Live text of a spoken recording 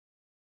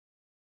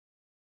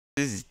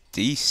is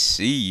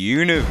DC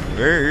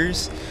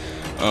Universe.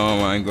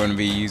 I'm going to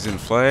be using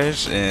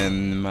Flash,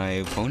 and my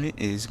opponent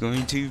is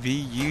going to be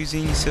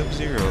using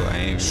Sub-Zero. I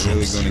am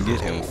really going to get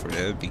him for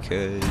that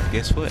because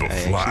guess what? I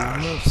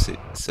actually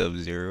love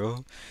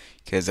Sub-Zero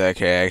because I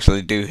can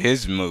actually do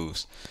his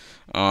moves.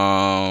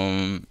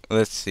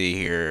 Let's see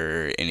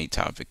here. Any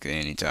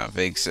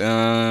topics?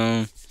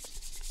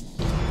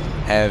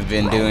 Have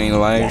been doing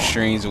live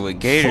streams with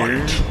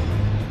Gator.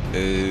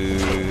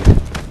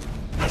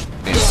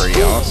 Been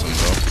pretty awesome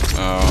though.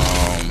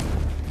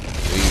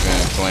 We've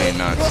been playing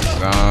Nazi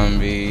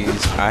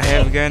Zombies. I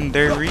have gotten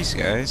Dirt Reese,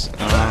 guys.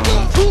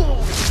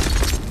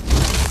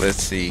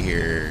 Let's see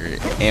here.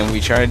 And we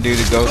tried to do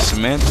the Ghost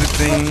Samantha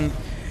thing,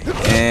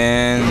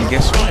 and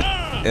guess what?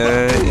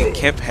 It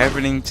kept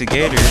happening to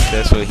Gator.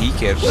 That's what he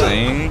kept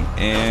saying,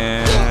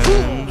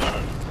 and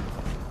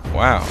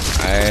wow,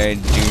 I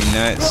do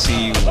not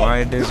see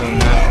why this will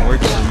not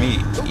work for me.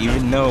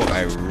 Even though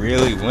I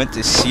really want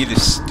to see the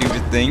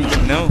stupid thing.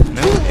 No,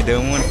 it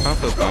don't want to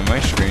pop up on my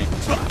screen.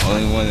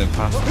 Only one that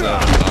pops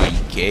up on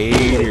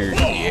Gator.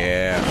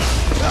 Yeah.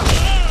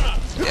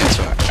 That's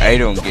why I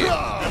don't get it.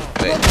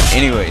 But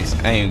anyways,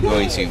 I am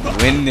going to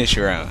win this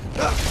round.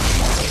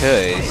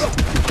 Because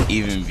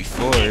even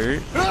before,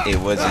 it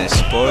wasn't a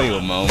spoil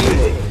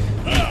moment.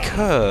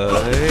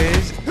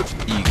 Because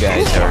you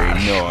guys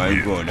already know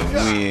I'm going to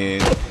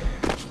win,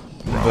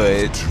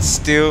 but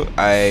still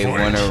I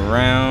won a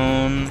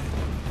round.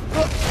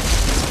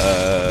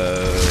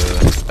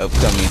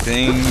 Upcoming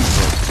things.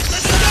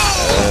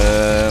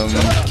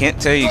 Can't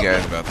tell you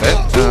guys about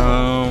that.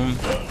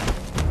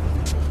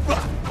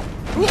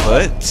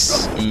 But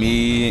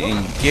me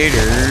and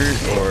Gator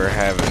are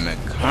having a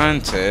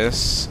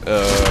contest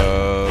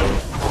of.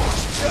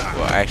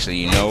 Well, actually,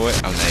 you know what?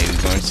 I'm not even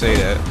going to say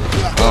that.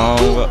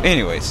 Well,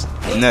 anyways,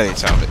 another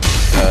topic.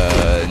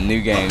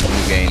 New games. I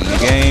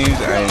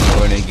am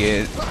going to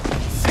get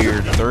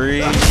Fear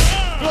 3.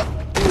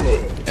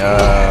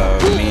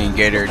 Me and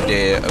Gator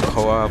did a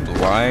co-op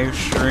live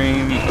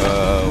stream.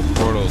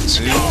 Portal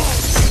 2.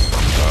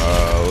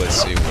 Let's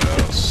see what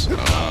else.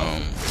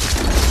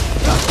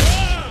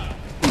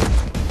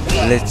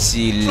 Let's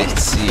see.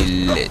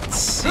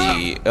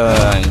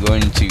 I'm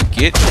going to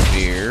get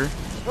Fear.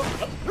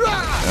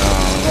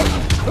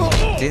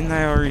 Didn't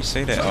I already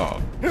say that?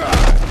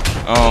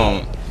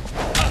 Oh.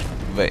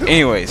 But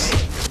anyways,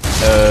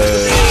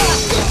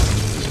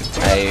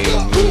 I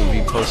will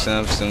be posting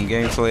up some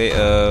gameplay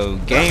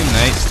of game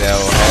nights that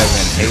will have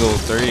in Halo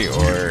 3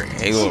 or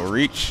Halo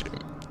Reach.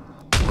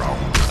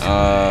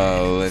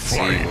 Let's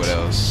see what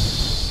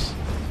else.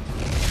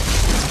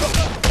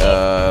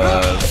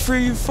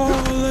 Free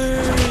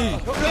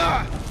falling.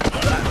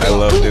 I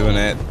love doing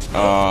that.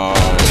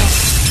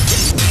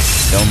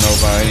 Don't know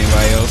about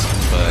anybody else,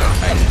 but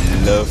I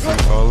love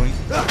free falling.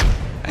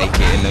 I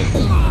can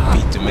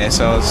beat the mess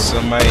out of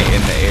somebody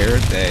in the air.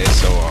 That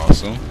is so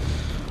awesome.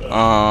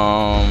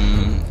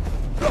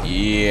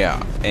 Yeah,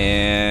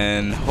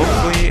 and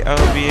hopefully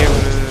I'll be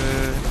able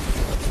to,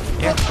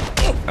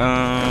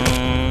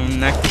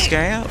 knock this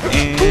guy out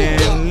in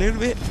a little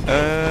bit.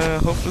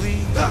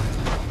 Hopefully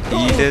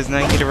he does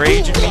not get a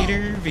rage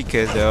meter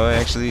because they'll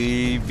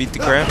actually beat the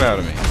crap out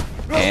of me.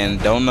 And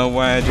don't know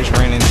why I just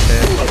ran into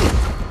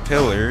that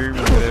pillar,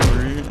 whatever.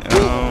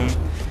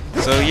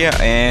 So yeah,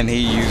 and he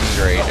uses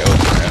rage. Oh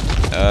crap.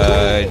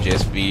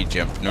 Just be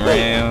jumping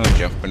around, and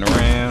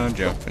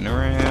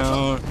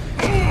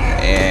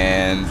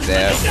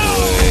that was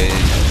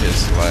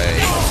just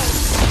like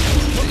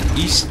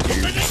the Easter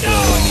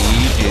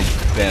bunny just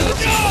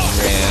bouncing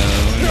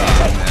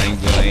around, and I'm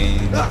going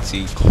to.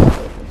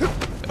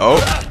 Oh,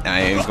 I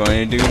am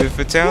going to do the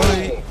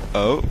fatality.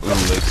 Oh,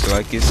 it looks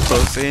like it's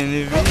close to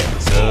the video.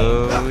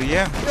 So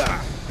yeah.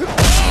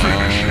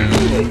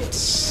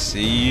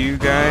 See you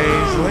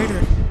guys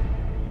later.